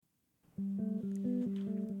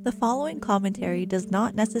The following commentary does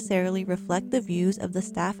not necessarily reflect the views of the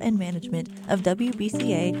staff and management of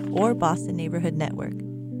WBCA or Boston Neighborhood Network.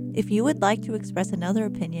 If you would like to express another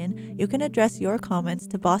opinion, you can address your comments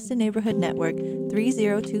to Boston Neighborhood Network,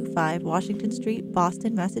 3025 Washington Street,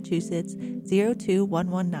 Boston, Massachusetts,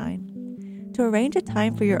 02119. To arrange a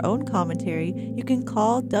time for your own commentary, you can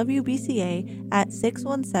call WBCA at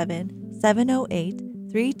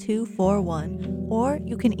 617-708-3241, or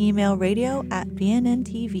you can email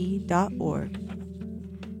radio@bnntv.org.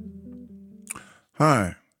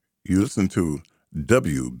 Hi, you listen to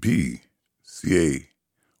WBCA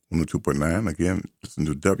 102.9. Again, listen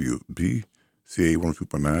to WBCA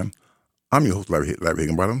 102.9. I'm your host, Larry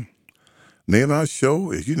Higginbottom. Name of our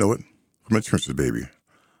show is, you know it, From the Trenches, baby.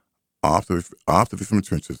 Observation from the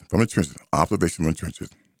trenches. Observation from the trenches.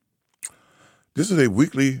 This is a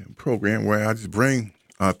weekly program where I just bring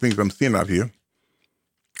things I'm seeing out here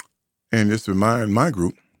and just remind my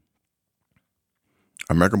group,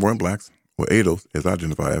 American-born blacks, or ADOS, as I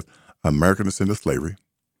identify as, American descendant of slavery.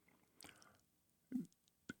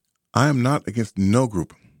 I am not against no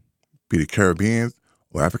group, be it Caribbeans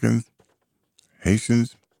or Africans,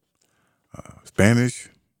 Haitians, Spanish,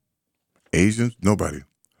 Asians, nobody.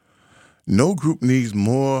 No group needs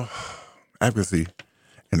more advocacy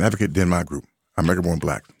and advocate than my group, American-born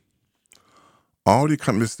blacks. All the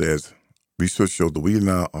economists says, research shows that we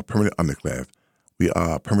now are permanent underclass. We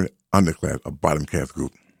are a permanent underclass, a bottom caste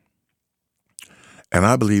group. And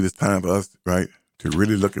I believe it's time for us, right, to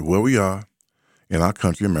really look at where we are in our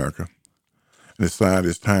country, America, and decide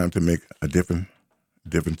it's time to make a different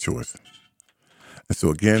choice. And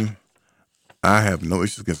so again, I have no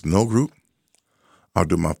issues against no group. I'll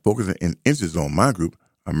do my focus and emphasis on my group,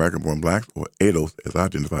 American-born blacks, or ADOS, as I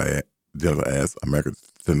identify as American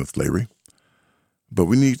descendant of slavery. But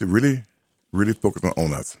we need to really, really focus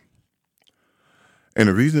on us. And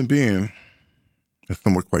the reason being is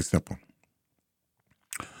somewhat quite simple.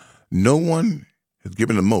 No one has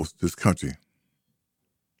given the most to this country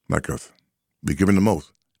like us. We've given the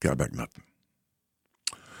most, got back nothing.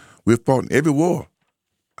 We've fought in every war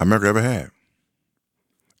America ever had,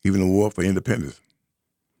 even the war for independence.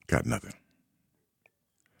 Got nothing.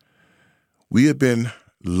 We have been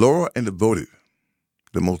loyal and devoted.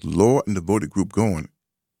 The most loyal and devoted group going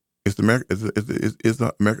is the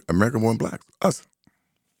American-born blacks, us.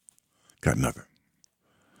 Got nothing.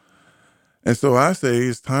 And so I say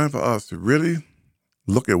it's time for us to really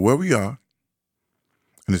look at where we are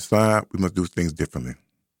and decide we must do things differently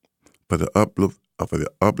for the uplift of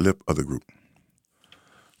the group.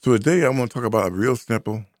 So today I want to talk about a real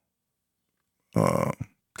simple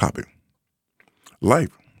topic.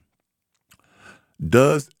 Life.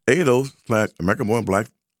 Does ADOS / American-born black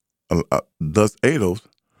does ADOS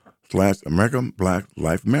 / American black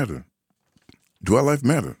life matter? Do our life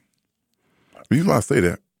matter? The reason why I say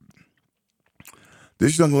that,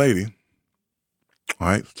 this young lady, all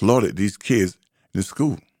right, slaughtered these kids in the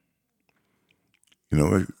school. You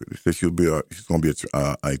know, said she's going to be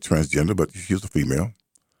a transgender, but she's a female.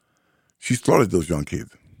 She slaughtered those young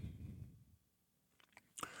kids.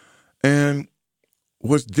 And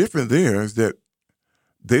what's different there is that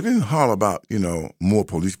they didn't holler about, more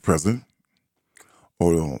police present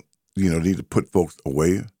or, need to put folks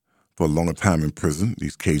away for a longer time in prison,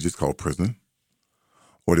 these cages called prison,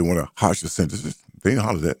 or they want to harsher sentences. They didn't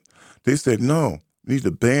holler that. They said, no, we need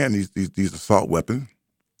to ban these assault weapons.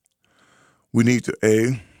 We need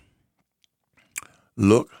to,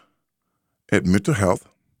 look at mental health,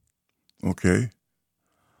 okay?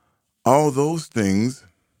 All those things.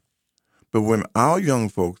 But when our young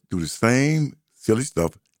folks do the same silly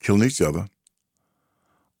stuff, killing each other,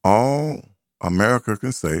 all America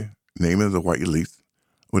can say, namely the white elites,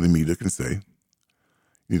 or the media can say, you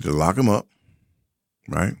need to lock them up,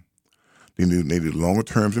 right? They need longer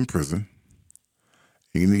terms in prison.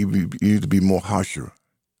 You need to be more harsher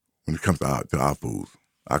when it comes to our fools.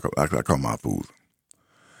 I call them our fools.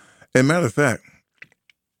 And matter of fact,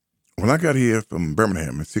 when I got here from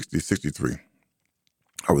Birmingham in 63,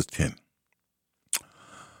 I was 10.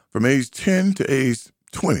 From age 10 to age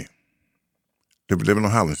 20, they were living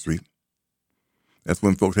on Highland Street. That's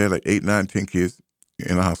when folks had like 8, 9, 10 kids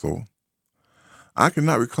in a household. I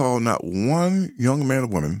cannot recall not one young man or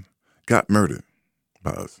woman got murdered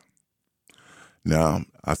by us. Now,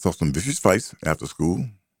 I saw some vicious fights after school.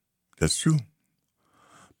 That's true.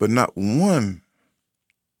 But not one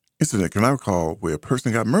incident can I recall where a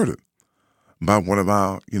person got murdered by one of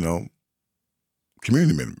our,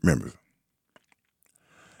 community members.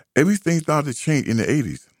 Everything started to change in the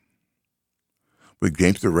 80s with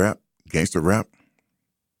gangster rap,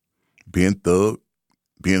 being thug,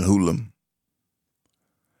 being hoodlum,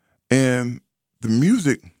 And the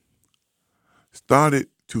music started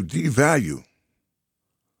to devalue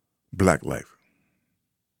black life.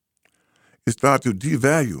 It started to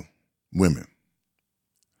devalue women.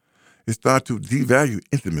 It started to devalue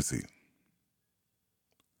intimacy.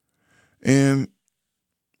 And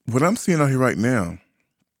what I'm seeing out here right now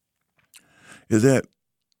is that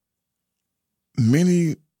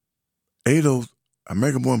many ADOS,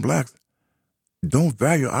 American-born blacks, don't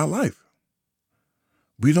value our life.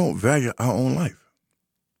 We don't value our own life.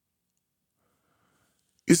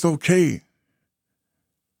 It's okay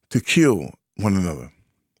to kill one another.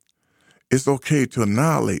 It's okay to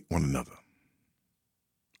annihilate one another.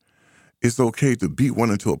 It's okay to beat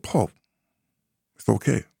one into a pulp. It's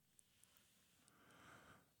okay.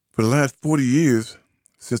 For the last 40 years,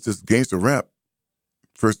 since this gangster rap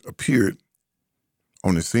first appeared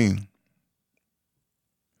on the scene,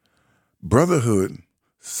 brotherhood,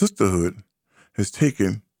 sisterhood has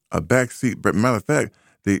taken a backseat. But matter of fact,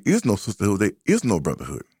 there is no sisterhood, there is no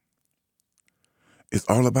brotherhood. It's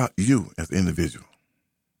all about you as an individual.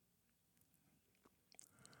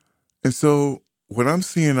 And so what I'm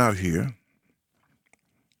seeing out here,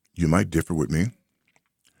 you might differ with me,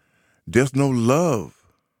 there's no love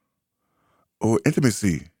or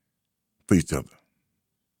intimacy for each other,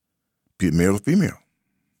 be it male or female.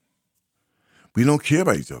 We don't care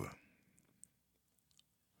about each other.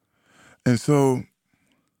 And so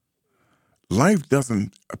life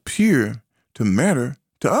doesn't appear to matter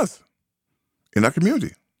to us in our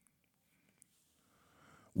community.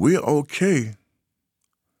 We're okay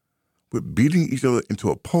with beating each other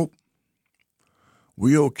into a pulp.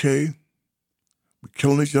 We're okay with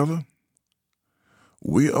killing each other.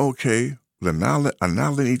 We're okay with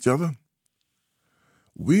annihilating each other.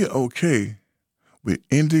 We're okay with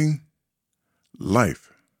ending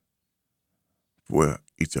life for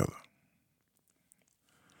each other.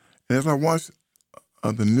 And as I watch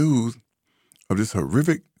the news of this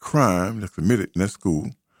horrific crime that's committed in that school,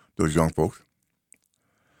 those young folks,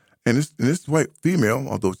 and this white female,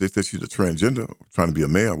 although they said she's a transgender, trying to be a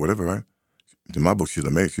male or whatever, right? In my book, she's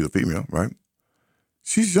a male, she's a female, right?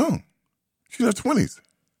 She's young. She's in her 20s.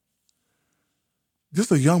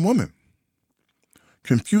 Just a young woman.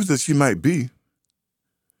 Confused as she might be,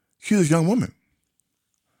 she's a young woman.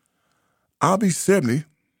 I'll be 70,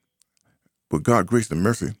 with God's grace and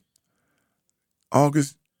mercy,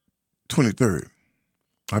 August 23rd.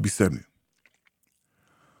 I'll be 70.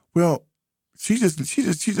 Well, she's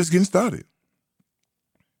just getting started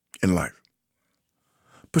in life.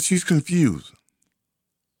 But she's confused.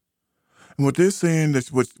 And what they're saying that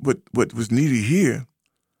what was needed here,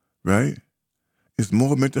 right, is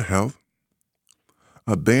more mental health,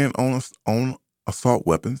 a ban on assault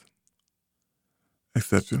weapons,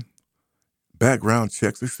 etc., background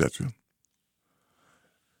checks, etc.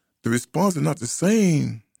 The response is not the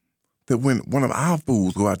same that when one of our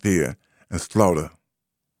fools go out there and slaughter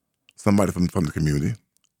somebody from the community.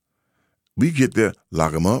 We get there,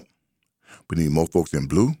 lock them up. We need more folks in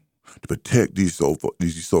blue to protect these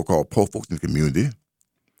so-called poor folks in the community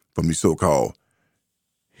from these so-called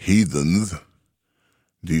heathens,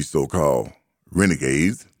 these so-called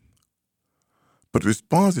renegades. But the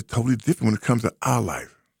response is totally different when it comes to our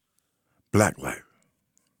life, black life.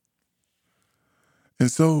 And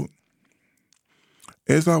so,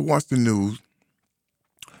 as I watch the news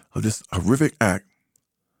of this horrific act,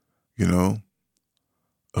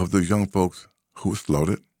 of the young folks who were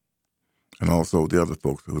slaughtered, and also the other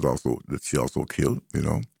folks that she also killed,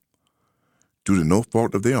 due to no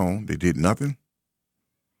fault of their own, they did nothing.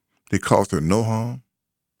 They caused her no harm.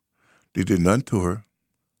 They did nothing to her.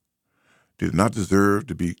 They did not deserve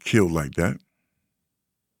to be killed like that.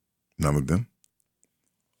 None of them.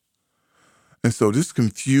 And so this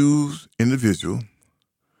confused individual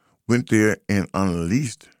went there and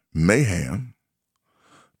unleashed mayhem,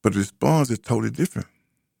 but the response is totally different.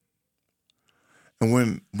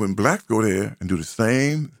 And when blacks go there and do the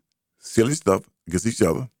same silly stuff against each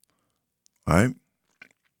other, right,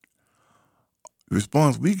 the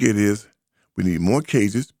response we get is we need more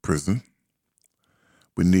cages, prison.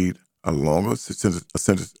 We need a longer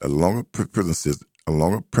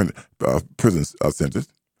prison sentence.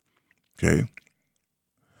 Okay.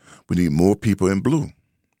 We need more people in blue.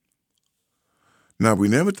 Now we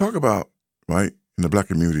never talk about, right, in the black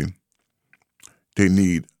community, they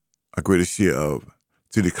need a greater share of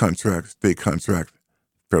city contracts, state contracts,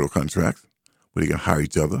 federal contracts, where they can hire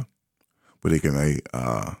each other, where they can,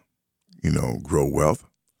 grow wealth,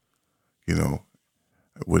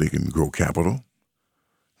 where they can grow capital.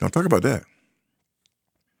 Don't talk about that.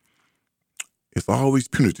 It's always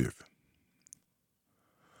punitive.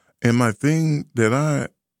 And my thing that I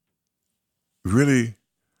really,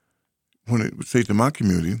 when it would say to my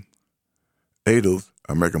community, ADOS,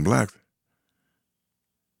 American blacks,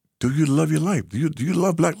 do you love your life? Do you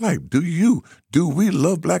love black life? Do we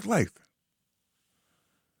love black life?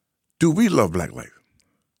 Do we love black life?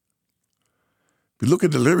 If you look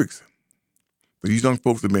at the lyrics that these young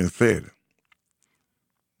folks have been fed,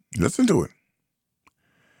 listen to it.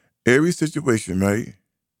 Every situation, right,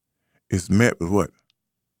 is met with what?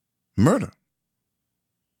 Murder.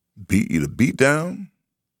 Either beat down,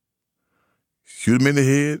 shoot them in the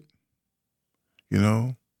head,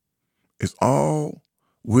 It's all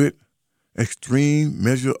with extreme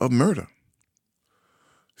measure of murder.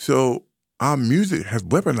 So our music has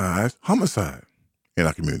weaponized homicide in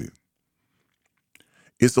our community.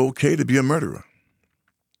 It's okay to be a murderer.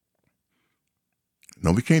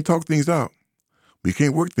 No, we can't talk things out. We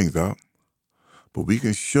can't work things out. But we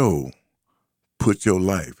can put your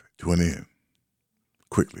life to an end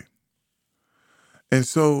quickly. And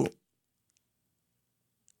so,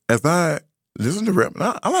 as I listen to rap,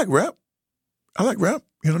 I like rap. I like rap,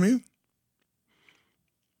 you know what I mean?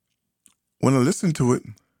 When I listen to it,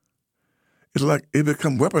 it's like it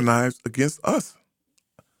becomes weaponized against us.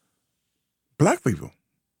 Black people,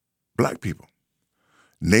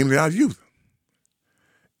 namely our youth.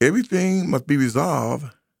 Everything must be resolved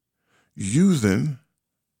using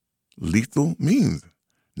lethal means,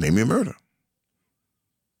 namely murder.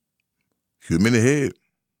 Shoot him in the head.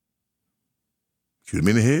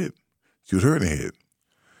 Shoot her in the head.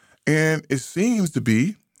 And it seems to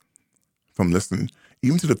be, from listening,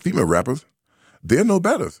 even to the female rappers, they're no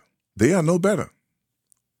better. They are no better.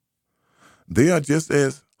 They are just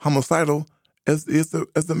as homicidal as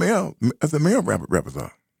the male rappers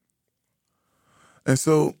are. And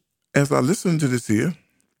so, as I listen to this here,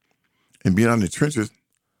 and being out in the trenches,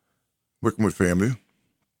 working with family,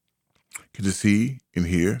 get to see and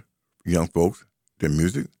hear young folks, their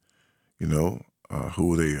music,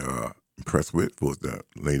 who they are impressed with was the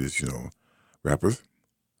latest, rappers.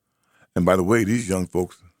 And by the way, these young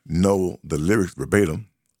folks know the lyrics verbatim.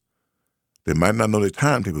 They might not know their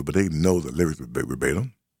timetable, but they know the lyrics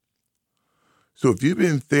verbatim. So if you've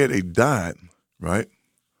been fed a diet, right,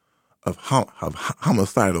 of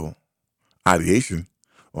homicidal ideation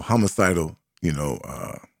or homicidal,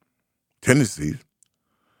 tendencies,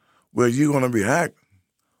 well, you're going to react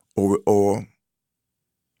or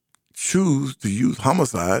choose to use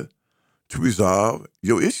homicide to resolve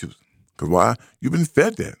your issues. Because why? You've been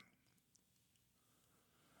fed that.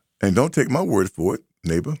 And don't take my word for it,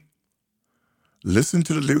 neighbor. Listen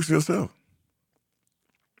to the lyrics yourself.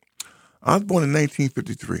 I was born in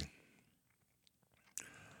 1953,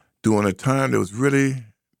 during a time that was really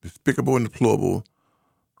despicable and deplorable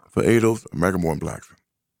for ADOS, American-born blacks.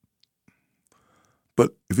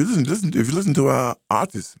 But if you listen to our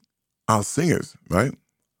artists, our singers, right?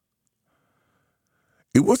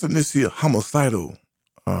 It wasn't this here homicidal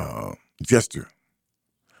gesture.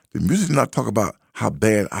 The music did not talk about how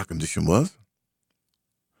bad our condition was.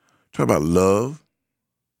 Talk about love.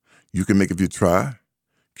 You can make it if you try.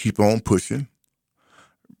 Keep on pushing.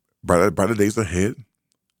 Brighter days ahead.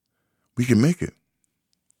 We can make it.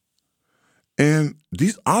 And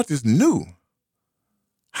these artists knew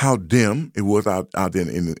how dim it was out there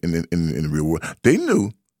in the real world. They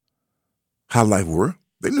knew how life were.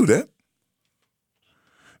 They knew that.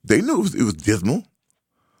 They knew it was dismal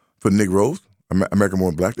for Negroes,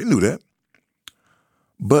 American-born blacks. They knew that.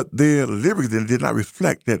 But their lyrics did not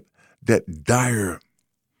reflect that dire,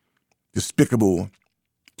 despicable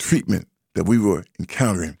treatment that we were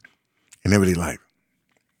encountering in everyday life.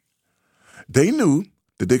 They knew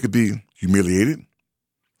that they could be humiliated,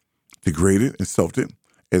 degraded, insulted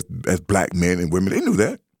as black men and women. They knew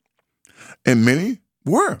that. And many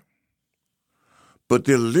were. But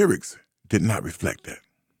their lyrics did not reflect that.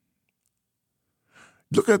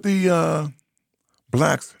 Look at the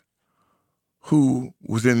blacks who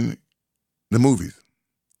was in the movies,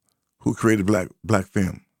 who created black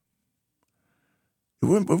film. It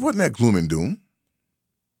wasn't that gloom and doom.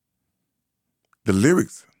 The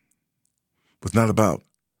lyrics was not about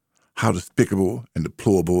how despicable and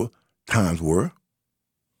deplorable times were.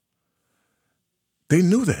 They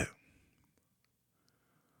knew that.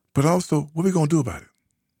 But also, what are we going to do about it?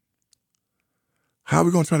 How are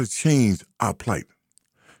we going to try to change our plight,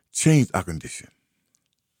 change our condition?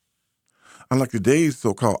 Unlike today's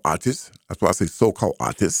so-called artists, that's why I say so-called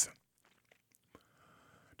artists,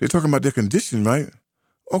 they're talking about their condition, right?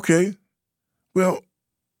 Okay, well,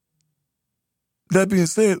 that being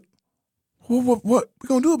said, what we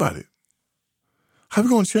going to do about it? How are we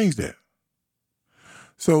going to change that?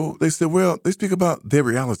 So they said, well, they speak about their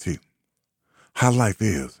reality, how life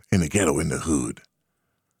is in the ghetto, in the hood.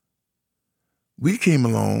 We came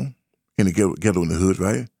along in the ghetto in the hood,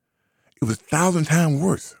 right? It was 1,000 times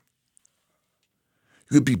worse.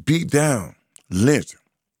 You could be beat down, lynched,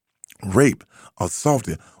 raped,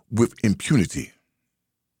 assaulted with impunity.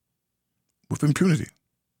 With impunity.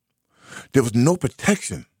 There was no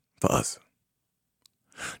protection for us.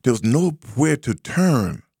 There was nowhere to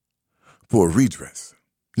turn for a redress.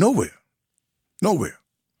 Nowhere. Nowhere.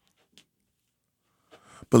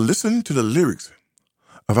 But listen to the lyrics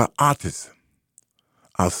of our artists,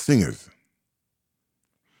 our singers,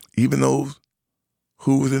 even those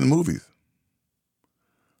who was in the movies.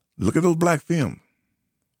 Look at those black films.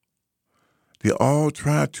 They all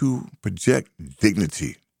try to project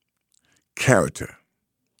dignity, character.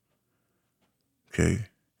 Okay?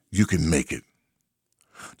 You can make it.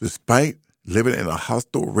 Despite living in a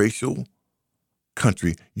hostile racial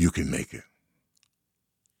country, you can make it.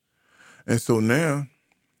 And so now,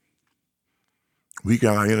 we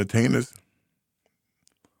got our entertainers,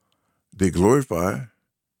 they glorify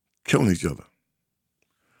killing each other.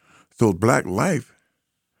 So black life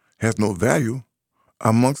has no value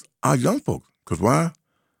amongst our young folks. Because why?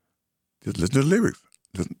 Just listen to the lyrics.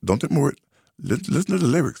 Don't take more word. Listen to the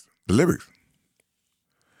lyrics. The lyrics.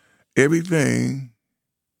 Everything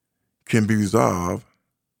can be resolved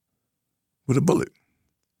with a bullet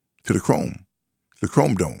to the chrome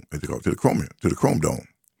dome, as they call it, to the chrome dome.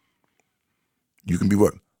 You can be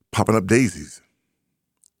what? Popping up daisies,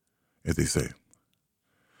 as they say.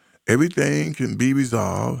 Everything can be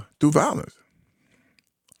resolved through violence.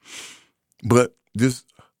 But this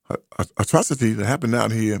atrocity that happened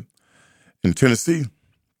out here in Tennessee,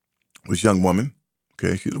 this young woman,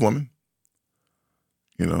 okay, she's a woman,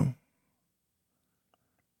 went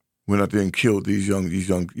out there and killed these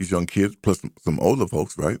young kids, plus some older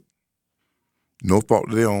folks, right? No fault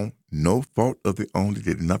of their own. No fault of their own. They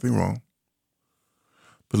did nothing wrong.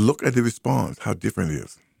 But look at the response, how different it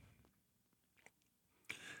is.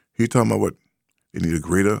 He's talking about what? They need a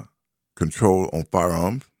greater control on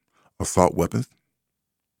firearms, assault weapons.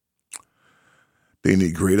 They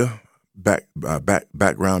need greater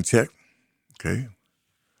background check. Okay,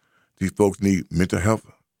 these folks need mental health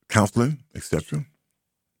counseling, etc.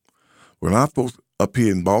 When our folks up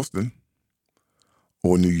here in Boston,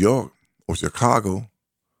 or New York, or Chicago,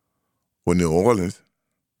 or New Orleans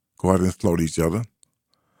go out and slaughter each other,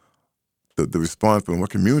 the response from our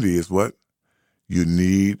community is what? You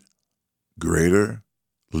need greater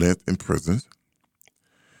length in prisons.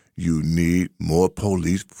 You need more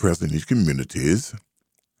police present in these communities.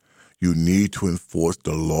 You need to enforce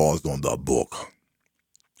the laws on the book.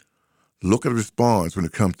 Look at the response when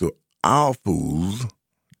it comes to our fools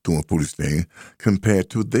doing foolish things compared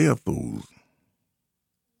to their fools.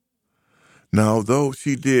 Now, although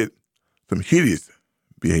she did some hideous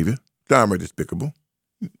behavior, downright despicable,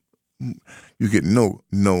 you get no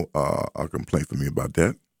complaint from me about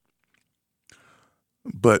that.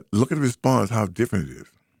 But look at the response, how different it is.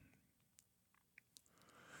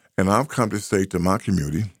 And I've come to say to my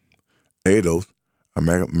community, ADOS,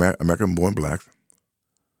 American-born blacks,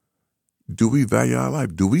 do we value our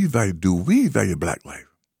life? Do we value black life?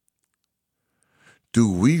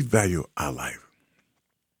 Do we value our life?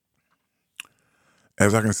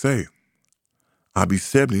 As I can say, I'll be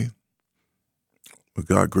 70, with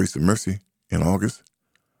God's grace and mercy, in August.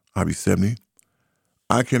 I'll be 70.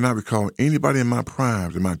 I cannot recall anybody in my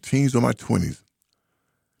primes, in my teens or my 20s,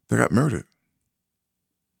 that got murdered.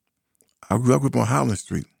 I grew up on Highland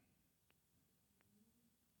Street.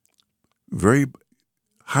 Very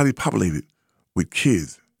highly populated with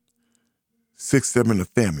kids, 6, 7 in a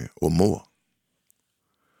family or more.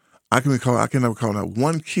 I cannot recall not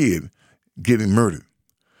one kid getting murdered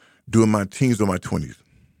during my teens or my 20s.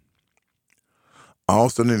 All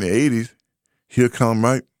of a sudden in the 80s, here come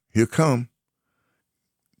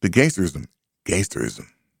the gangsterism.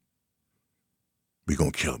 We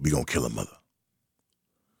gonna kill a mother.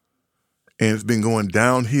 And it's been going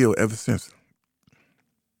downhill ever since.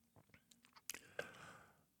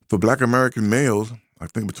 For black American males, I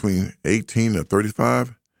think between 18 and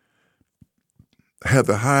 35, have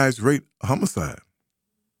the highest rate of homicide.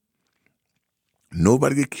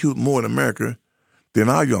 Nobody get killed more in America than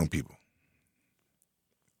our young people.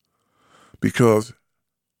 Because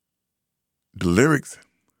the lyrics,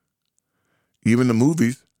 even the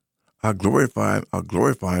movies, are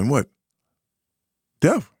glorifying what?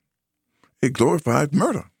 Death. It glorifies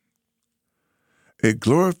murder. It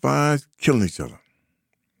glorifies killing each other.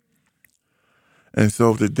 And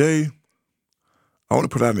so today, I want to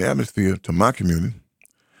put out in the atmosphere to my community,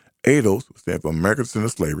 ADOS, stands for American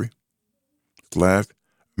Descendants of Slavery,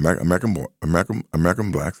 /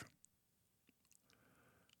 American blacks,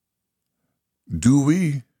 do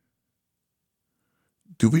we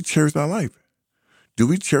cherish our life? Do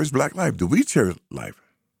we cherish black life? Do we cherish life?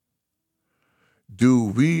 Do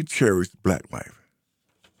we cherish black life?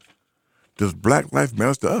 Does black life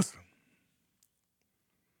matter to us?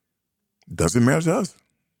 Does it matter to us?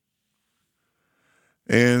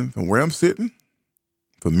 And from where I'm sitting,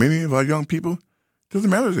 for many of our young people, it doesn't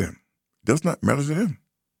matter to them. It does not matter to them.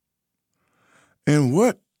 And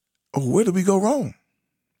where did we go wrong?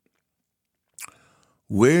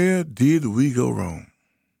 Where did we go wrong?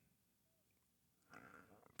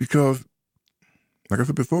 Because, like I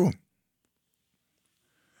said before,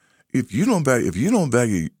 if you don't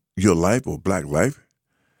value your life or black life,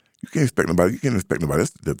 you can't expect nobody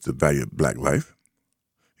else to value black life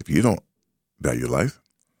if you don't value life.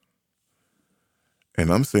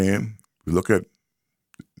 And I'm saying, we look at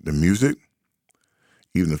the music,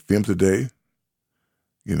 even the films today,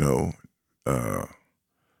 the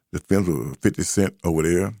films with 50 Cent over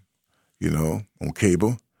there, on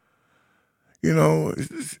cable.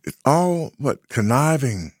 It's all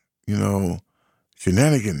conniving,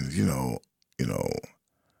 shenanigans,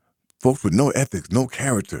 folks with no ethics, no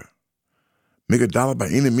character, make $1 by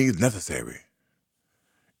any means necessary.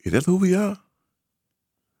 Is that who we are?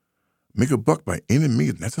 Make $1 by any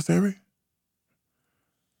means necessary?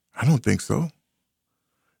 I don't think so.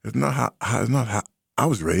 It's not how I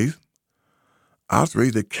was raised. I was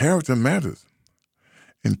raised that character matters.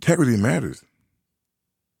 Integrity matters.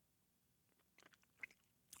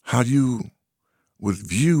 How you was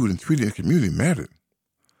viewed and treated in the community mattered.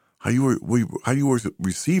 How you were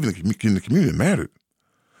received in the community mattered.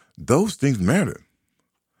 Those things matter.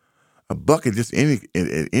 $1 at just any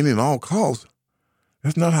and all costs,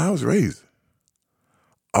 that's not how I was raised.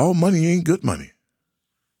 All money ain't good money.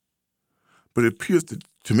 But it appears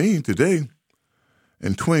to me today,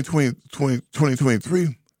 in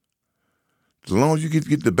 2023, as long as you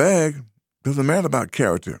get the bag, doesn't matter about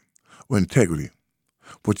character or integrity,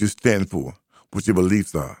 what you stand for, what your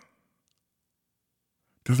beliefs are.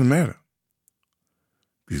 Doesn't matter.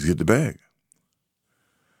 Because you get the bag.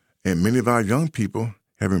 And many of our young people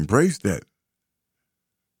have embraced that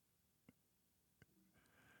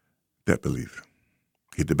belief.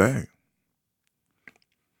 Get the bag.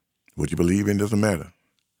 What you believe in doesn't matter.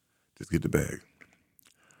 Just get the bag.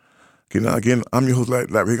 Okay, now again, I'm your host,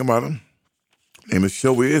 Larry Higginbottom. Name of the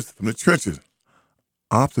show is From the Trenches.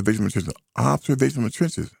 Observation from the Trenches. Observation from the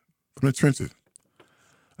Trenches. From the trenches.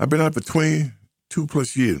 I've been out for 22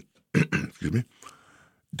 plus years, excuse me,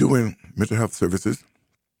 doing mental health services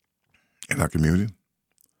in our community.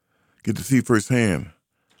 Get to see firsthand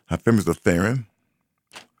how families are faring.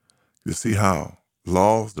 Get to see how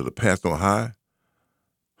laws that are passed on high,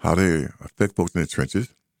 how they affect folks in the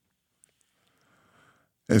trenches.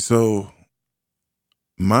 And so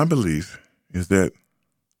my belief is that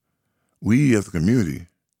we as a community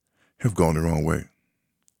have gone the wrong way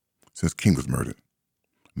since King was murdered.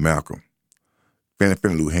 Malcolm,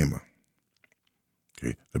 Fannie Lou Hamer,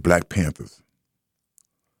 okay, the Black Panthers.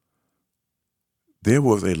 There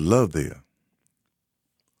was a love there.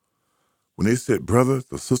 When they said brothers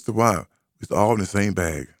or sister, why? We was all in the same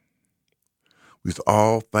bag. We was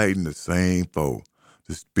all fighting the same foe.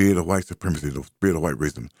 The spirit of white supremacy, the spirit of white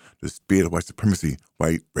racism, the spirit of white supremacy,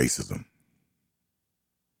 white racism.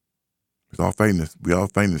 We all fighting this. We all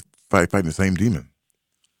fighting the same demon.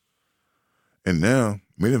 And now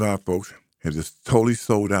many of our folks have just totally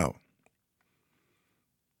sold out.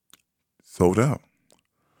 Sold out.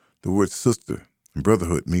 The word sister and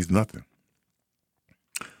brotherhood means nothing.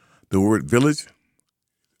 The word village,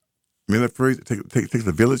 remember that phrase? Take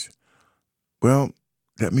the village. Well,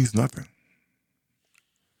 that means nothing.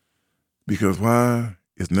 Because why?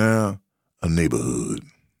 It's now a neighborhood.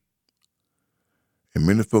 And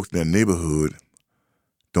many folks in that neighborhood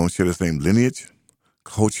don't share the same lineage,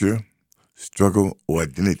 culture, struggle, or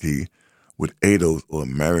identity with ADOS or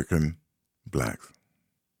American blacks.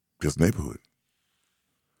 Just neighborhood.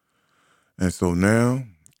 And so now,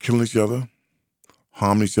 killing each other,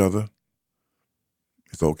 harming each other,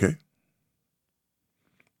 it's okay.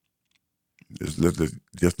 Just listen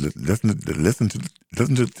to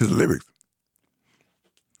the lyrics.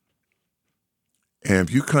 And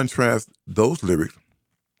if you contrast those lyrics,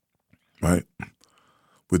 right,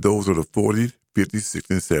 with those of the 40s, 50s, 60s,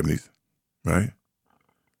 and 70s, right,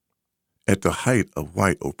 at the height of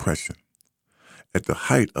white oppression, at the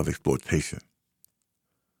height of exploitation,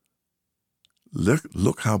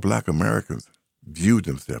 look how black Americans viewed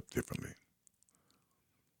themselves differently.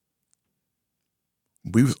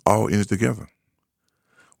 We was all in it together.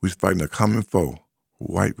 We was fighting a common foe,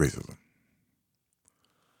 white racism.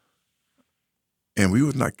 And we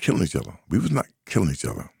was not killing each other. We was not killing each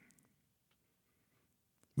other.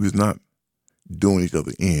 We was not doing each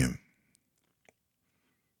other in.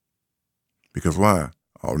 Because why?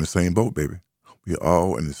 All in the same boat, baby. We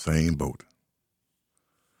all in the same boat.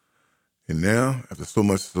 And now, after so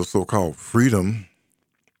much so-called freedom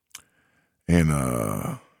and,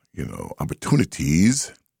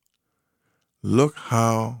 opportunities, look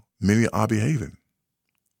how many are behaving.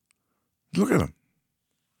 Look at them.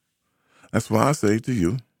 That's why I say to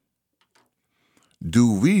you,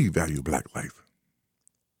 do we value black life?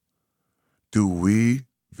 Do we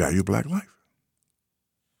value black life?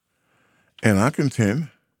 And I contend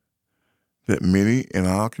that many in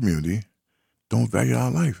our community don't value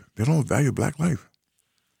our life. They don't value black life.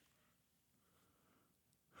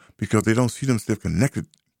 Because they don't see themselves connected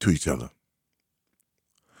to each other.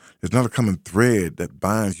 There's not a common thread that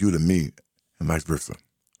binds you to me and vice versa.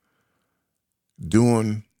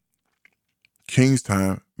 During King's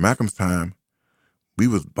time, Malcolm's time, we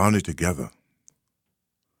was bonded together.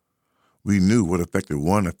 We knew what affected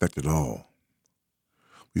one affected all.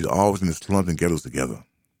 We was always in the slums and ghettos together.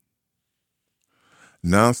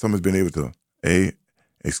 Now some has been able to,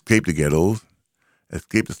 escape the ghettos,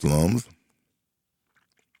 escape the slums,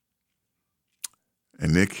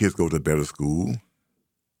 and their kids go to better school.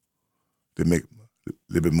 They make a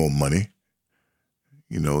little bit more money,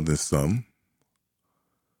 than some.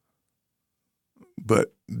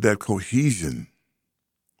 But that cohesion,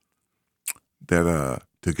 that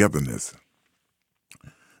togetherness,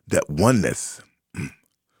 that oneness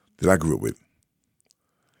that I grew up with,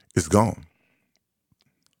 is gone.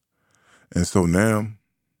 And so now,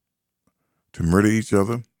 to murder each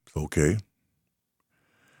other, it's okay.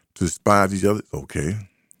 To despise each other, it's okay.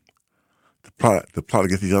 To plot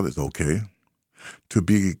against each other, it's okay. To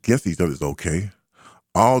be against each other, it's okay.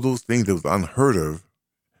 All those things that was unheard of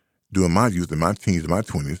during my youth, in my teens, in my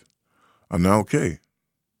 20s, are now okay.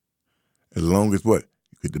 As long as what?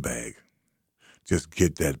 You get the bag. Just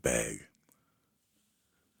get that bag.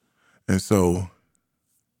 And so,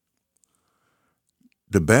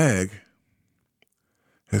 the bag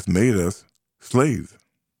has made us slaves,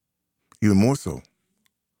 even more so.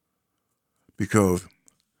 Because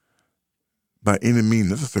by any means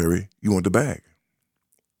necessary, you want the bag.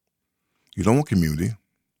 You don't want community.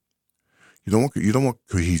 You don't want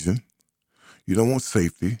cohesion. You don't want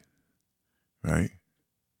safety, right?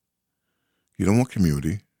 You don't want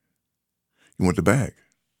community. You want the bag.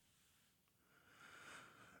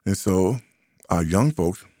 And so our young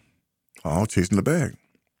folks are all chasing the bag.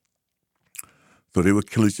 So they would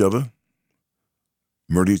kill each other,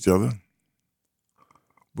 murder each other,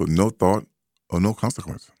 with no thought or no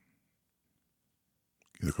consequence.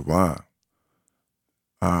 Because why?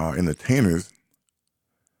 Our entertainers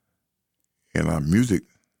and our music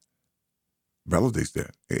validates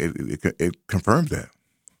that. It confirms that.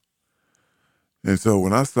 And so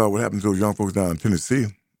when I saw what happened to those young folks down in Tennessee,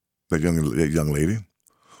 that young lady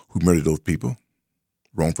who murdered those people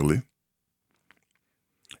wrongfully, and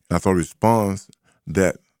I saw the response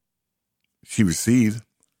that she received,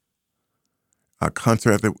 I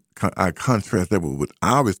contrast that with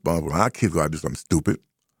our response when our kids go out and do something stupid.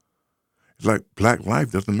 It's like black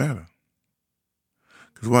life doesn't matter.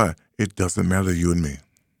 Because why? It doesn't matter to you and me.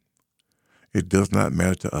 It does not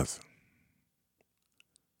matter to us.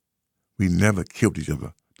 We never killed each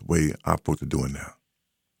other the way our folks are doing now.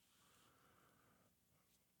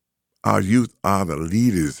 Our youth are the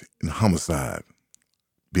leaders in homicide,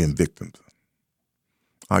 being victims.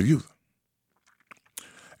 Our youth.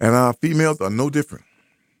 And our females are no different.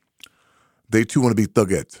 They too want to be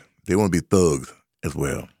thugettes. They want to be thugs as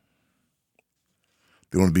well.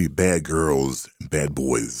 They want to be bad girls and bad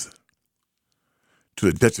boys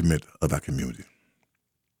to the detriment of our community.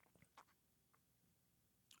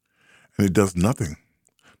 And it does nothing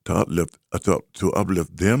to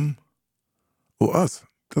uplift them or us.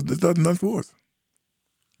 It does nothing for us.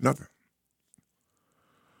 Nothing.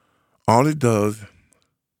 All it does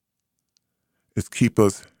is keep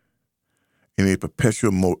us in a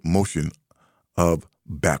perpetual motion of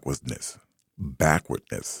backwardness,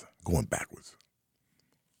 going backwards.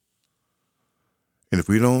 And if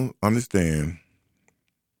we don't understand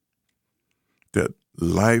that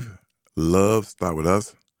life, love start with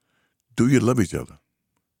us, do you love each other?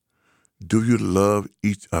 Do you love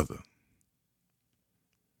each other?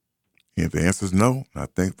 And if the answer is no, and I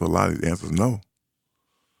think for a lot of the answers no,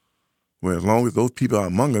 well, as long as those people are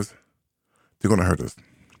among us, they're going to hurt us.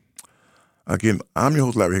 Again, I'm your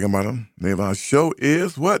host, Larry Higginbottom. The name of our show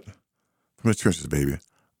is what? From the Trenches, baby.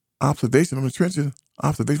 Observation from the Trenches.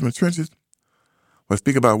 Observation from the Trenches. When I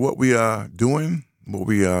speak about what we are doing, what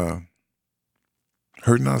we are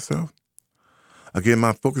hurting ourselves, again,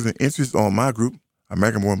 my focus and interest on my group,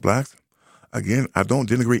 American-born blacks. Again, I don't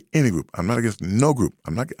denigrate any group. I'm not against no group.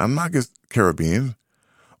 I'm not against Caribbeans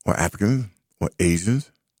or Africans or Asians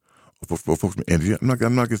or for folks from India.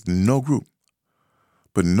 I'm not against no group.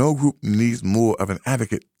 But no group needs more of an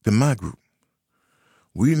advocate than my group.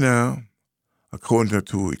 We now, according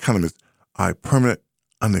to economists, are a permanent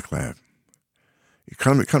underclass.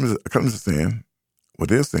 Economists are saying, what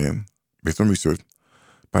they're saying, based on research,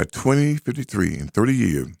 by 2053, in 30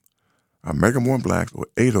 years, American-born blacks or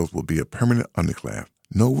ADOS will be a permanent underclass.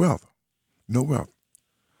 No wealth. No wealth.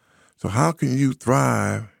 So how can you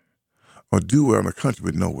thrive or do well in a country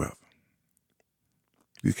with no wealth?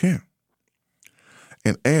 You can't.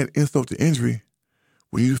 And add insult to injury,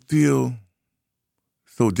 when you feel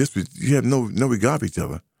so disparate, you have no regard for each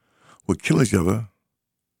other, will kill each other,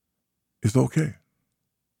 it's okay.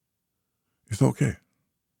 It's okay.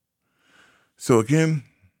 So again,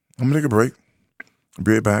 I'm going to take a break. I'll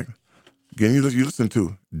be right back. Again, you listen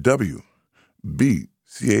to WBCA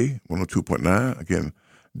 102.9. Again,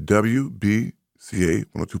 WBCA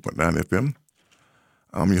 102.9 FM.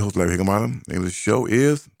 I'm your host, Larry Higginbottom. The name of the show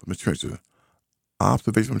is From the Trenches.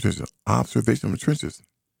 Observation from the trenches. Observation from the trenches.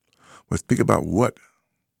 We'll speak about what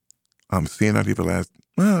I'm seeing out here for the last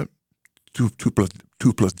two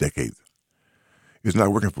plus decades. It's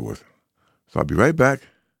not working for us. So I'll be right back.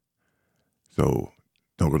 So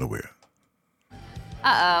don't go nowhere.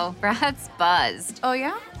 Uh-oh, Brad's buzzed. Oh,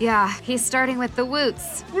 yeah? Yeah, he's starting with the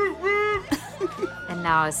woots. And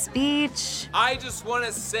now a speech. I just want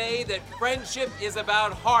to say that friendship is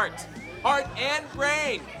about heart and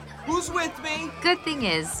brain. Who's with me? Good thing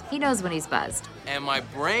is, he knows when he's buzzed. And my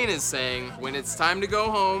brain is saying, when it's time to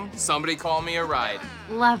go home, somebody call me a ride.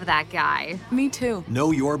 Love that guy. Me too.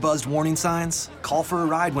 Know your buzzed warning signs? Call for a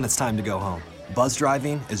ride when it's time to go home. Buzz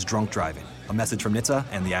driving is drunk driving. A message from NHTSA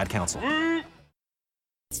and the Ad Council.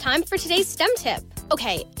 It's time for today's STEM tip.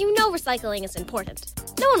 Okay, you know recycling is important.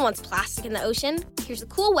 No one wants plastic in the ocean. Here's a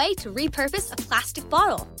cool way to repurpose a plastic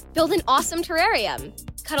bottle. Build an awesome terrarium.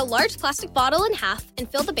 Cut a large plastic bottle in half and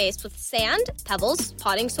fill the base with sand, pebbles,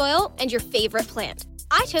 potting soil, and your favorite plant.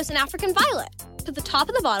 I chose an African violet. Put the top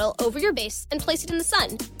of the bottle over your base and place it in the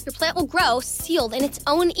sun. Your plant will grow sealed in its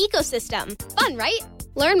own ecosystem. Fun, right?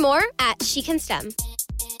 Learn more at She Can STEM.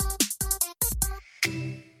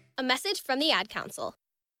 A message from the Ad Council.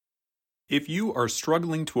 If you are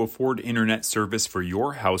struggling to afford internet service for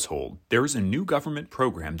your household, there's a new government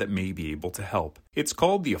program that may be able to help. It's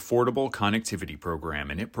called the Affordable Connectivity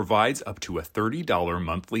Program, and it provides up to a $30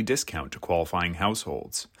 monthly discount to qualifying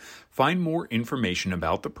households. Find more information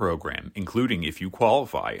about the program, including if you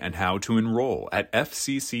qualify and how to enroll at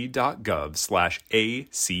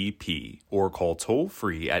fcc.gov/ACP or call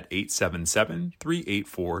toll-free at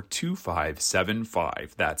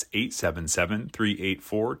 877-384-2575. That's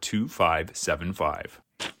 877-384-2575.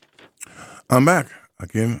 I'm back.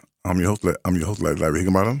 Again, I'm your host, Larry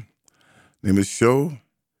Higginbottom. Name of the show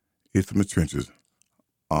is From the Trenches.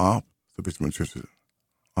 Observation from the Trenches.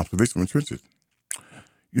 Observation from the Trenches.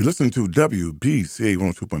 You listen to WBCA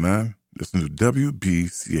 102.9. Listen to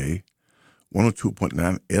WBCA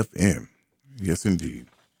 102.9 FM. Yes, indeed.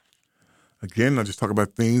 Again, I just talk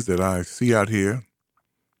about things that I see out here.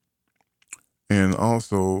 And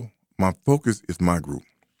also, my focus is my group.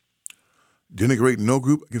 Denigrate no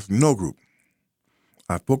group against no group.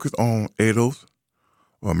 I focus on ADOS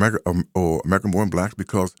or American-born blacks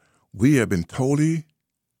because we have been totally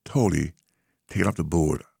taken off the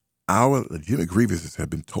board. Our legitimate grievances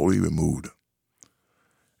have been totally removed.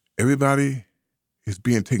 Everybody is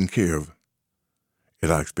being taken care of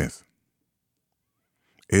at our expense.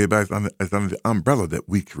 Everybody's under the umbrella that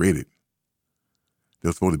we created.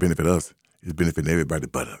 They're supposed to benefit us. It's benefiting everybody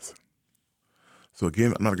but us. So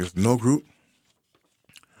again, I'm not against no group.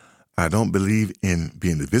 I don't believe in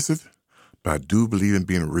being divisive, but I do believe in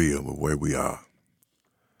being real with where we are.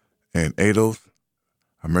 And ADOS,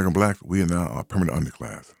 American blacks, we are now a permanent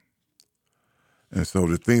underclass. And so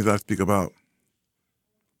the things I speak about,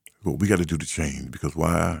 what we got to do to change, because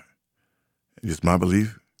why? It's my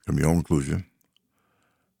belief, from your own conclusion,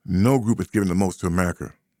 no group is giving the most to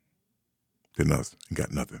America than us and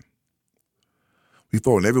got nothing. We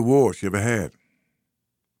fought in every war she ever had,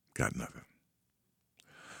 got nothing.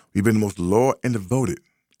 We've been the most loyal and devoted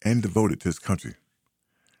to this country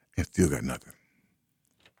and still got nothing.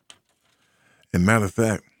 And matter of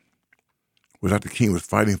fact, what Dr. King was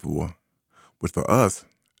fighting for was for us,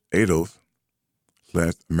 ADOS,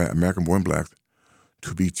 /American-born blacks,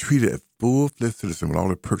 to be treated as full-fledged citizens with all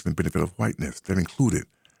the perks and benefits of whiteness. That included,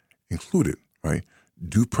 right,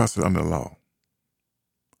 due process under the law,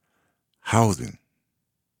 housing,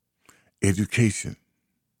 education,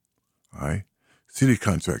 all right, city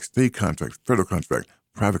contracts, state contracts, federal contracts,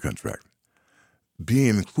 private contracts,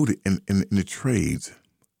 being included in the trades,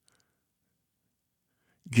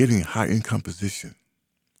 getting high income position.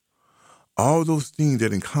 All those things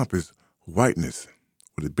that encompass whiteness,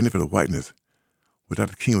 or the benefit of whiteness, what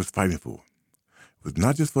Dr. King was fighting for. It was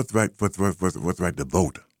not just what's right to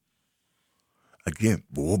vote. Again,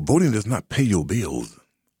 voting does not pay your bills.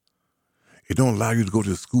 It don't allow you to go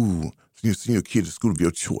to school, send your kid to school of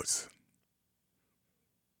your choice.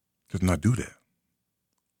 It does not do that.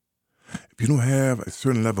 If you don't have a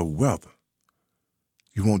certain level of wealth,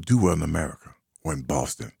 you won't do well in America, or in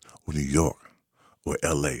Boston, or New York, or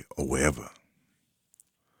L.A., or wherever.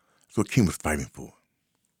 That's what King was fighting for.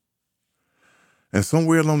 And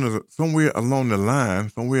somewhere along the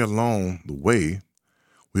way,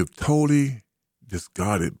 we've totally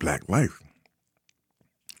discarded black life.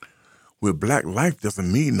 Where black life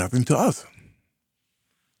doesn't mean nothing to us.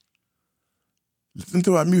 Listen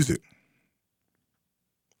to our music.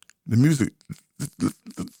 The music,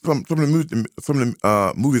 some of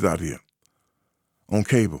the movies out here on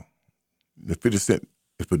cable that 50 Cent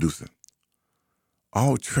is producing.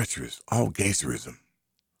 All treacherous, all gangsterism,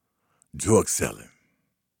 drug selling.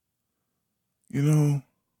 You know,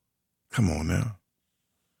 come on now.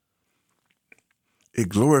 It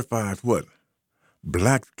glorifies what?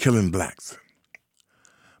 Blacks killing blacks.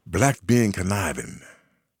 Blacks being conniving.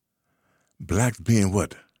 Blacks being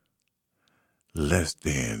what? Less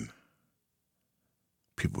than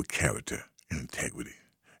people with character and integrity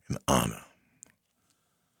and honor.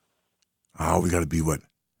 I always got to be what?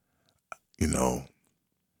 You know,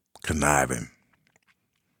 conniving.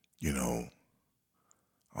 You know,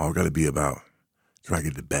 all got to be about trying to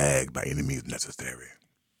get the bag by any means necessary.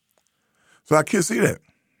 So our kids see that.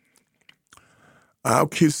 Our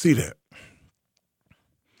kids see that.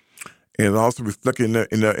 And it also reflected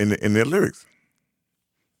in their lyrics.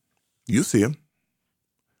 You see them.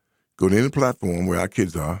 Go to any platform where our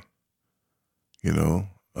kids are, you know,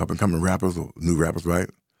 up-and-coming rappers or new rappers, right?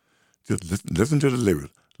 Just listen to the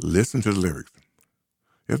lyrics. Listen to the lyrics.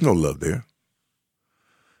 There's no love there.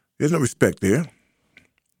 There's no respect there.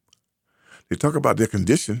 They talk about their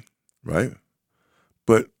condition, right?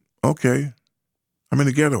 But, okay, I'm in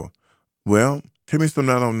the ghetto. Well, tell me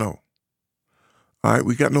something I don't know. All right,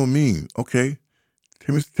 we got no mean. Okay,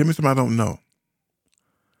 tell me something I don't know.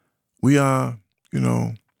 We are, you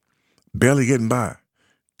know, barely getting by.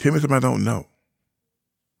 Tell me something I don't know.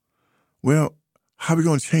 Well, how are we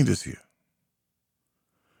going to change this here?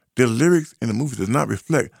 The lyrics in the movie does not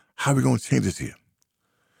reflect how we're going to change this here.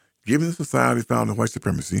 Given the society found in white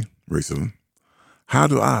supremacy, racism, how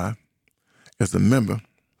do I, as a member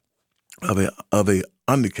of a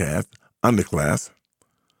underclass,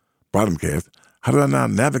 bottom caste, how do I now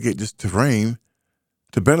navigate this terrain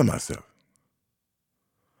to better myself?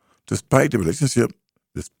 Despite this relationship,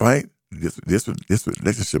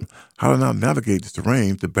 how do I now navigate this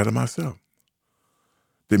terrain to better myself?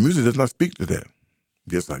 The music does not speak to that.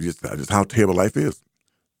 Just how terrible life is.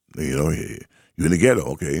 You know, you're in the ghetto,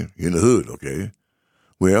 okay? You're in the hood, okay?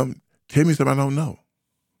 Well, tell me something I don't know.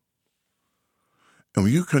 And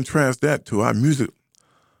when you contrast that to our music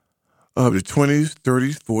of the 20s,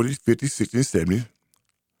 30s, 40s, 50s, 60s, 70s,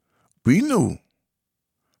 we knew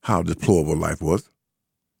how deplorable life was.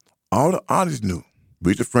 All the artists knew.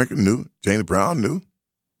 Aretha Franklin knew. James Brown knew.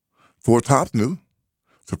 Four Tops knew.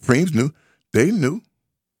 Supremes knew. They knew.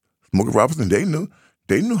 Smokey Robinson, they knew.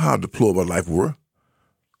 They knew how deplorable life were.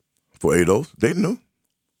 For Ados, they knew.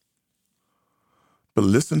 But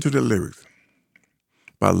listen to the lyrics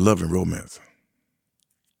by Love and Romance.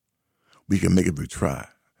 We can make it if we try.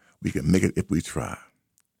 We can make it if we try.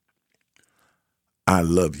 I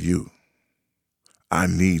love you. I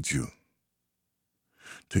need you.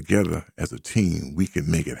 Together as a team, we can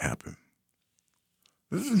make it happen.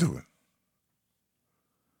 Listen to it.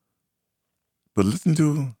 But listen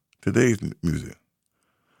to today's music.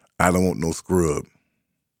 I don't want no scrub.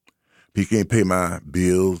 If he can't pay my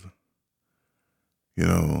bills, you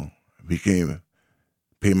know, if he can't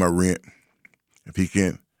pay my rent, if he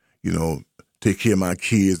can't, you know, take care of my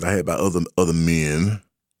kids I had by other men,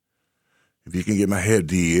 if he can get my hair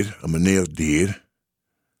did or my nails did,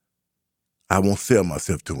 I won't sell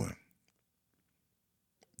myself to him.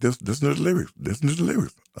 Listen to the lyrics. Listen to the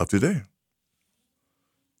lyrics of today.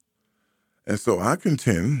 And so I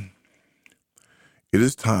contend it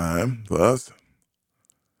is time for us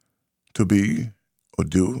to be or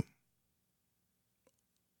do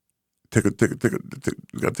take a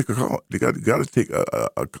call. You got to take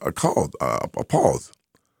a pause.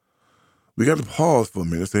 We got to pause for a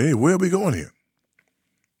minute and say, hey, where are we going here?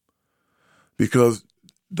 Because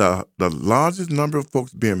the largest number of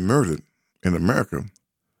folks being murdered in America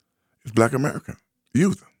is Black American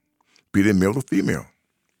youth, be they male or female.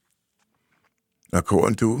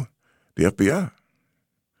 According to the FBI,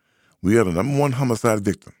 we are the number one homicide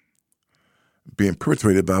victim being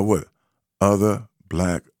perpetrated by what? Other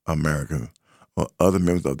Black Americans or other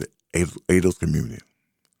members of the ADOS community.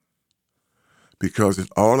 Because it's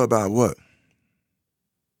all about what?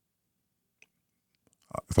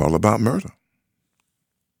 It's all about murder.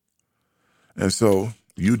 And so,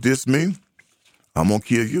 you diss me, I'm going to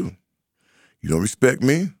kill you. You don't respect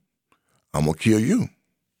me, I'm going to kill you.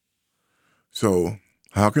 So,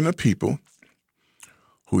 how can the people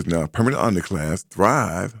who's now permanent underclass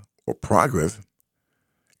thrive or progress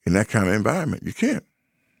in that kind of environment? You can't.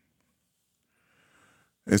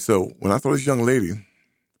 And so, when I saw this young lady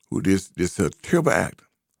who did this terrible act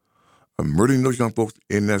of murdering those young folks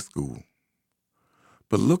in that school,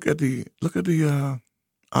 but look at the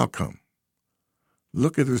outcome.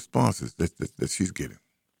 Look at the responses that she's getting.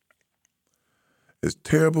 As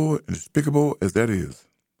terrible and despicable as that is,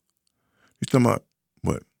 you're talking about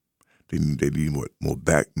what? They need what? More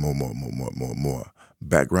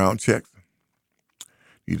background checks.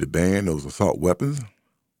 You need to ban those assault weapons.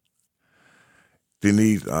 They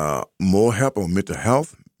need more help on mental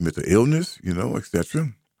health, mental illness,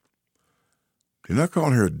 etc. They're not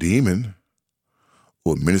calling her a demon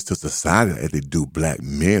or minister society as they do Black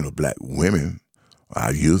men or Black women.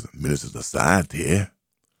 Our youth, minister society. They're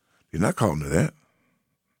not calling her that.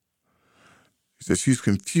 He said she's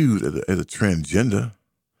confused as a transgender,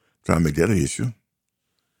 trying to make that an issue.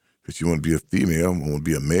 Because she want to be a female, want to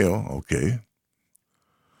be a male, okay.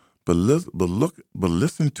 But listen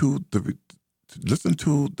to the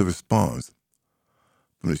response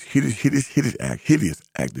from this hideous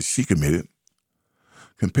act that she committed,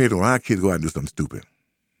 compared to when our kids go out and do something stupid.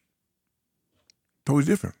 Totally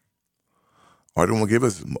different. All they want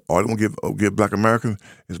to give Black Americans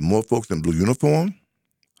is more folks in blue uniform,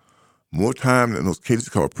 more time in those cages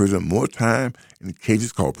called prison, more time in the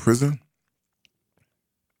cages called prison,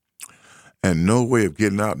 and no way of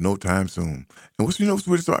getting out no time soon. And what's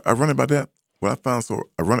really so ironic about that? What I found so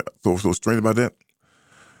ironic, so strange about that?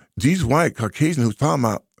 These white Caucasians who's talking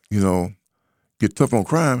about, get tough on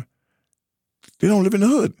crime, they don't live in the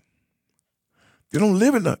hood. They don't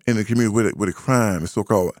live in the community where the crime is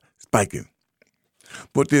so-called spiking.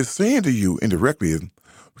 What they're saying to you indirectly is, we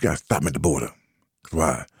got to stop them at the border.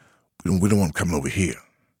 Why? We don't want them coming over here.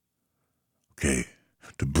 Okay?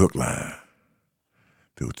 To Brookline,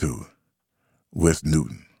 to West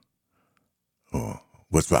Newton, or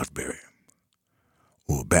West Roxbury,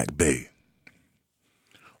 or Back Bay,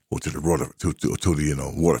 or to the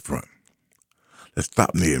waterfront. Let's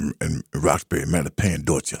stop them there in Roxbury, Mattapan,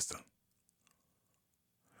 Dorchester.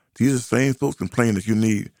 These are the same folks complaining that you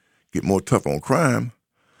need get more tough on crime,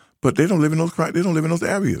 but they don't live in those they don't live in those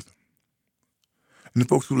areas. And the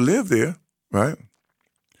folks who live there, right,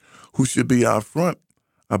 who should be out front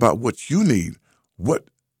about what you need, what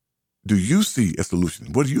do you see as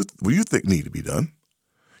solutions? What do you think need to be done?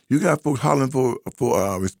 You got folks hollering for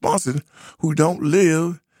responses who don't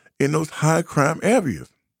live in those high crime areas.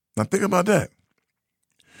 Now think about that.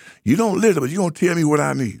 You don't live there, but you're going to tell me what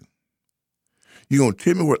I need. You're going to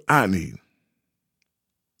tell me what I need.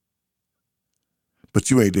 But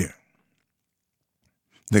you ain't there.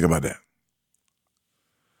 Think about that.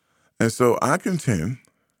 And so I contend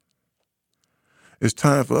it's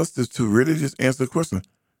time for us to really just answer the question,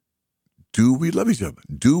 do we love each other?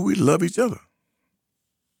 Do we love each other?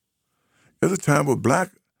 There's a time where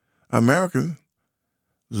Black Americans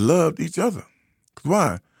loved each other.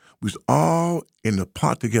 Why? We was all in the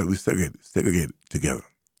pot together. We segregated together.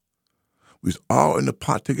 We was all in the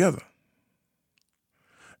pot together.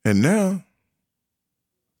 And now,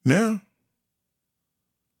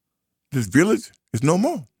 this village is no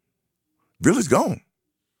more. Village gone.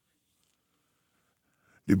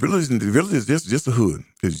 The village is just a hood.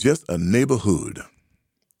 It's just a neighborhood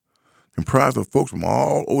comprised of folks from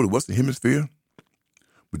all over the Western Hemisphere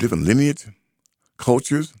with different lineage,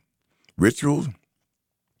 cultures, rituals,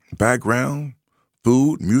 background,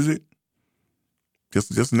 food, music.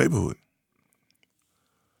 Just a neighborhood.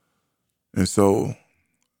 And so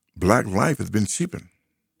Black life has been cheapened.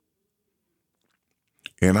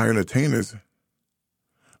 And our entertainers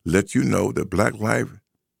let you know that Black life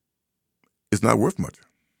is not worth much.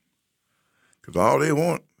 Because all they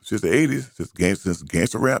want since the 80s, since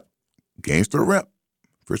gangster rap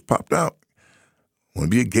first popped out,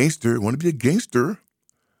 Want to be a gangster,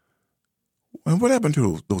 And what happened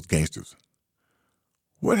to those gangsters?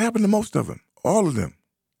 What happened to most of them? All of them.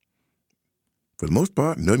 For the most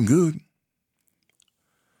part, nothing good.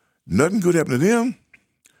 Nothing good happened to them,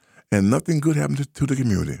 and nothing good happened to the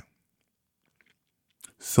community.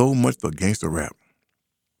 So much for gangster rap,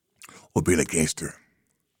 or being a gangster,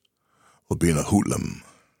 or being a hoodlum.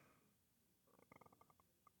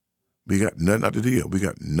 We got nothing out the deal. We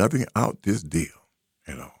got nothing out this deal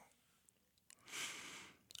at all.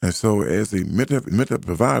 And so as a mental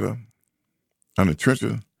provider, I'm in the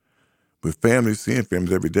trenches with families, seeing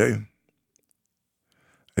families every day.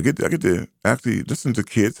 I get to actually listen to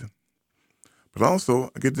kids, but also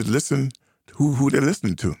I get to listen to who they're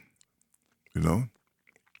listening to, you know.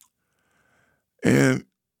 And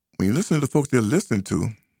when you listen to the folks they're listening to,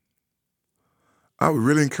 I would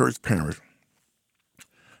really encourage parents.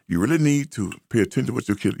 You really need to pay attention to what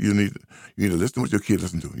your kid. You need to listen to what your kid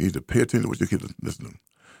listen to. You need to pay attention to what your kid listen to.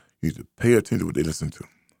 You need to pay attention to what they listen to,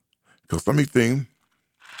 because some of these things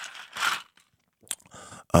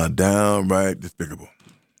are downright despicable.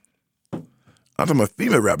 I'm talking about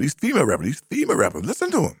female rappers. These female rappers. Listen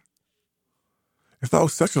to them. It's all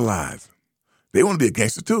sexualized. They want to be a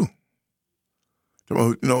gangster too.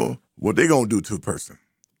 You know what they gonna do to a person?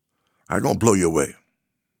 I gonna blow you away.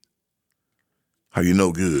 How you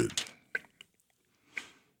know good?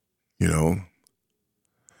 You know.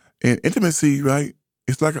 And intimacy, right?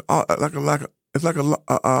 It's like a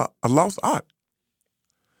lost art.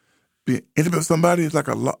 Being intimate with somebody is like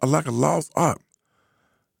a lost art.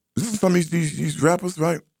 Listen to some of these rappers,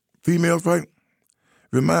 right? Females, right?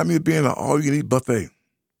 Remind me of being an all-you-can-eat buffet.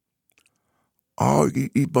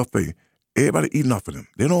 All-you-can-eat buffet. Everybody eating off of them.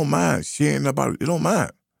 They don't mind sharing about it. They don't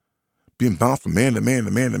mind being bounced from man to man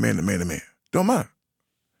to man to man to man to man. Don't mind.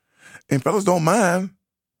 And fellas don't mind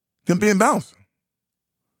them being bounced.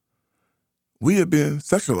 We have been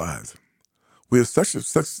sexualized.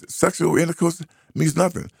 Sexual intercourse means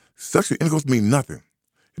nothing. Sexual intercourse means nothing.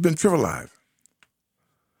 It's been trivialized.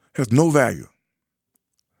 Has no value.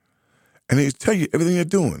 And they tell you everything you're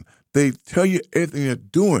doing. They tell you everything you're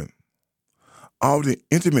doing. All the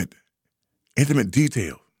intimate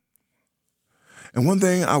details. And one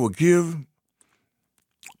thing I would give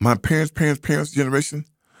my parents' generation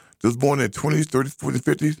that was born in the 20s, 30s, 40s,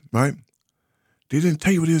 50s, right? They didn't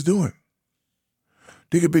tell you what he was doing.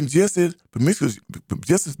 They could have been just as promiscuous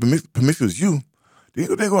as you. They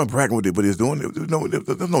ain't going to brag with what he was doing.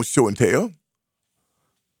 There's no show and tell.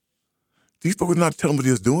 These folks are not telling what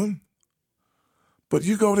he was doing. But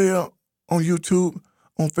you go there on YouTube,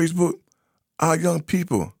 on Facebook, our young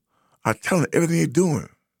people are telling everything they're doing.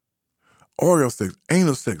 Oral sex,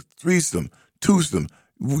 anal sex, threesome, twosome,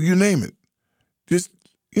 you name it. Just,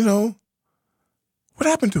 what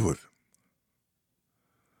happened to it?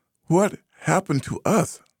 What happened to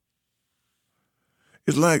us?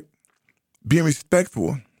 It's like being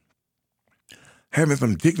respectful, having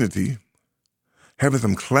some dignity, having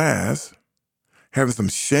some class, having some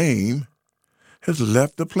shame has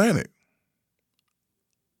left the planet.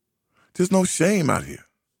 There's no shame out here.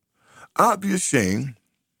 I'd be ashamed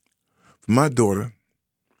for my daughter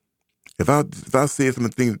if I said some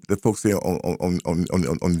of the things that folks say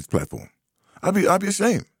on this platform. I'd be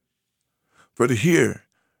ashamed for her to hear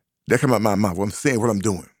that come out of my mouth. What I'm saying, what I'm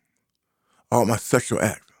doing, all my sexual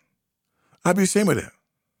acts. I'd be ashamed of that.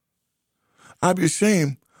 I'd be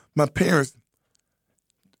ashamed my parents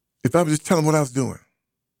if I was just telling them what I was doing.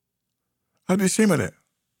 I'd be ashamed of that.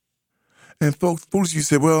 And folks foolishly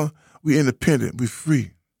say, well, we're independent, we're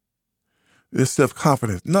free. There's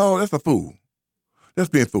self-confidence. No, that's a fool. That's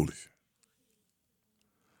being foolish.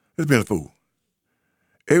 That's being a fool.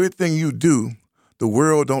 Everything you do, the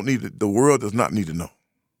world does not need to know.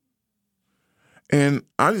 And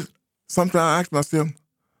sometimes I ask myself,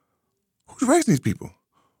 who's raising these people?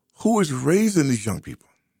 Who is raising these young people?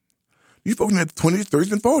 These folks in their 20s,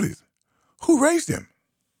 30s, and 40s. Who raised them?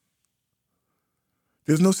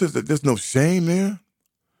 There's no shame there.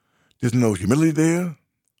 There's no humility there.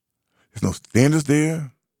 There's no standards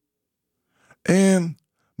there. And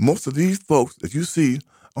most of these folks that you see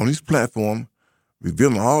on these platforms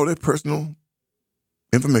revealing all their personal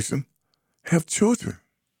information have children.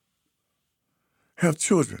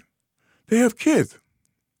 They have kids.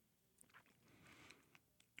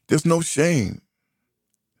 There's no shame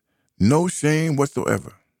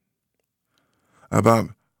whatsoever about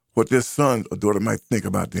what their son or daughter might think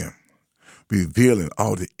about them, revealing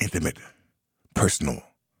all the intimate, personal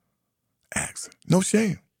acts. No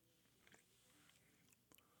shame.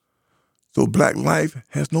 So black life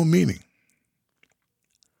has no meaning.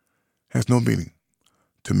 Has no meaning.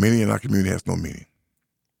 To many in our community, has no meaning.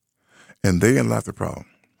 And therein lies the problem.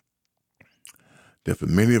 That for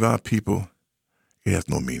many of our people, it has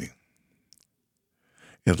no meaning.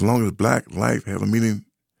 As long as black life has a meaning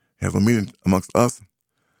amongst us,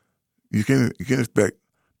 you can't expect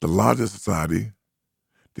the larger society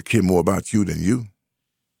to care more about you than you.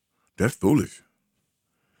 That's foolish.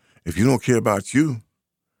 If you don't care about you,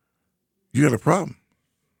 you got a problem.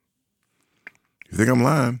 If you think I'm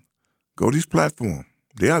lying, go to these platforms.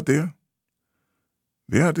 They're out there.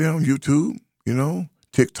 They're out there on YouTube,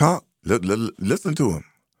 TikTok. Listen to them.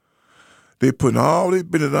 They're putting all their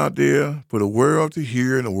business out there for the world to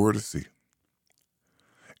hear and the world to see.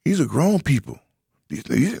 These are grown people. These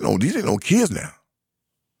ain't no kids now.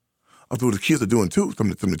 Although the kids are doing too. Some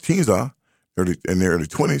of the teens are in their early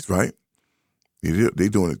 20s, right? They're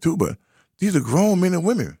doing it too. But these are grown men and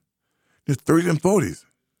women. They're 30s and 40s.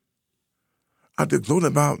 Out there gloating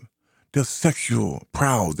about their sexual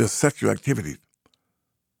prowess, their sexual activities.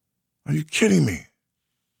 Are you kidding me?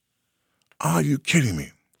 Are you kidding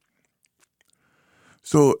me?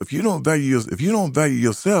 So if you don't value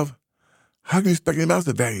yourself, how can you expect anybody else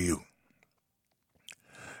to value you?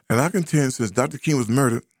 And I contend, since Dr. King was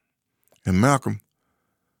murdered and Malcolm,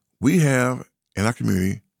 we have in our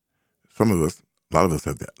community, a lot of us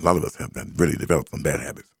have really developed some bad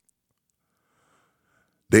habits.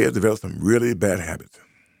 They have developed some really bad habits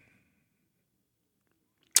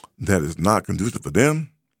that is not conducive for them,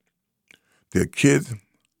 their kids,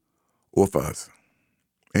 or for us.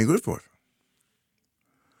 Ain't good for us.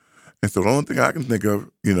 And so the only thing I can think of,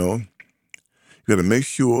 you got to make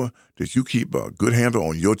sure that you keep a good handle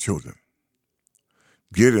on your children.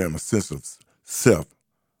 Give them a sense of self.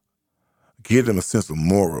 Give them a sense of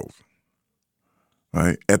morals,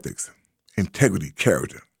 right? Ethics, integrity,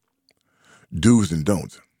 character, do's and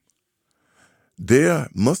don'ts. There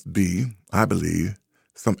must be, I believe,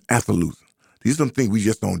 some absolutes. These are some things we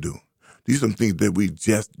just don't do. These are some things that we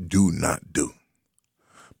just do not do.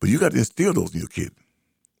 But you got to instill those in your kid.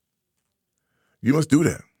 You must do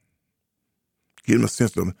that. Give them a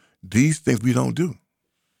sense of these things we don't do.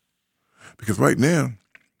 Because right now,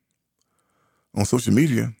 on social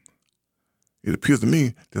media, it appears to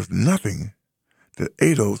me there's nothing that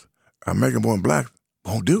ADOS, American-born blacks,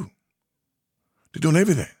 won't do. They're doing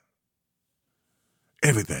everything.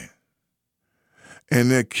 Everything. And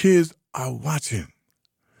their kids are watching.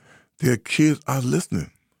 Their kids are listening.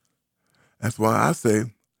 That's why I say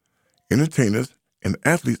entertainers and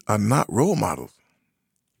athletes are not role models.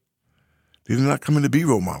 They did not come in to be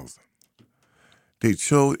role models. They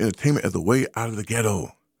chose entertainment as a way out of the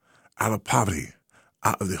ghetto, out of poverty,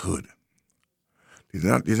 out of the hood. They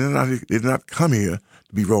did not come here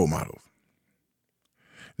to be role models.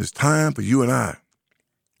 It's time for you and I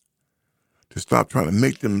to stop trying to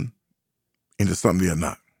make them into something they're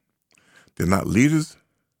not. They're not leaders,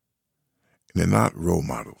 and they're not role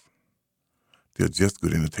models. They're just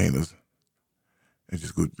good entertainers and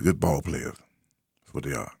just good ball players. That's what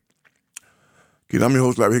they are. Okay, I'm your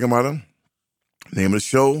host, Larry Hickenbottom. Name of the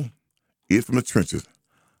show is From the Trenches.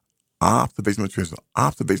 Observation from the Trenches.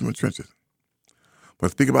 Observation from the Trenches. When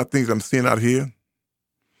I speak about things I'm seeing out here,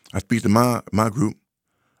 I speak to my group,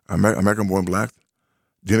 American-born blacks,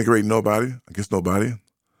 denigrate nobody, against nobody,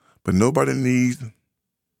 but nobody needs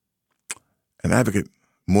an advocate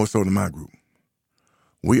more so than my group.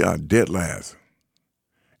 We are dead last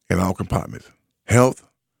in all compartments. Health,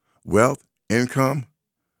 wealth, income,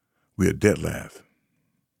 we are dead last.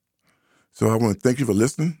 So I want to thank you for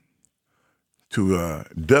listening to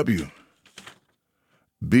WBCA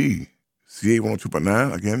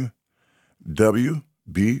 102.9. Again,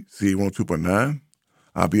 WBCA 102.9.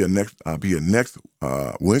 I'll be here next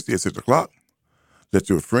Wednesday at 6 o'clock. Let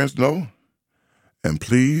your friends know. And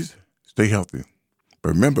please stay healthy. But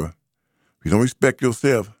remember, if you don't respect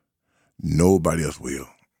yourself, nobody else will.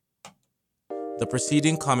 The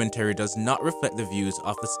preceding commentary does not reflect the views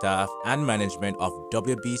of the staff and management of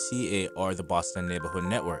WBCA or the Boston Neighborhood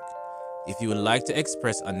Network. If you would like to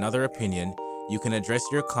express another opinion, you can address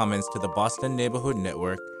your comments to the Boston Neighborhood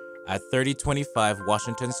Network at 3025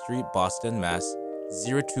 Washington Street, Boston, Mass.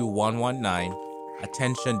 02119.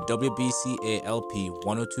 Attention WBCA LP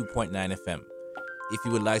 102.9 FM. If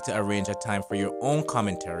you would like to arrange a time for your own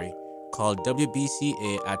commentary, call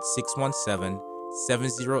WBCA at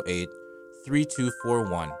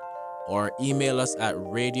 617-708-3241 or email us at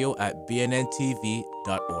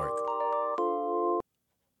radio@bnntv.org.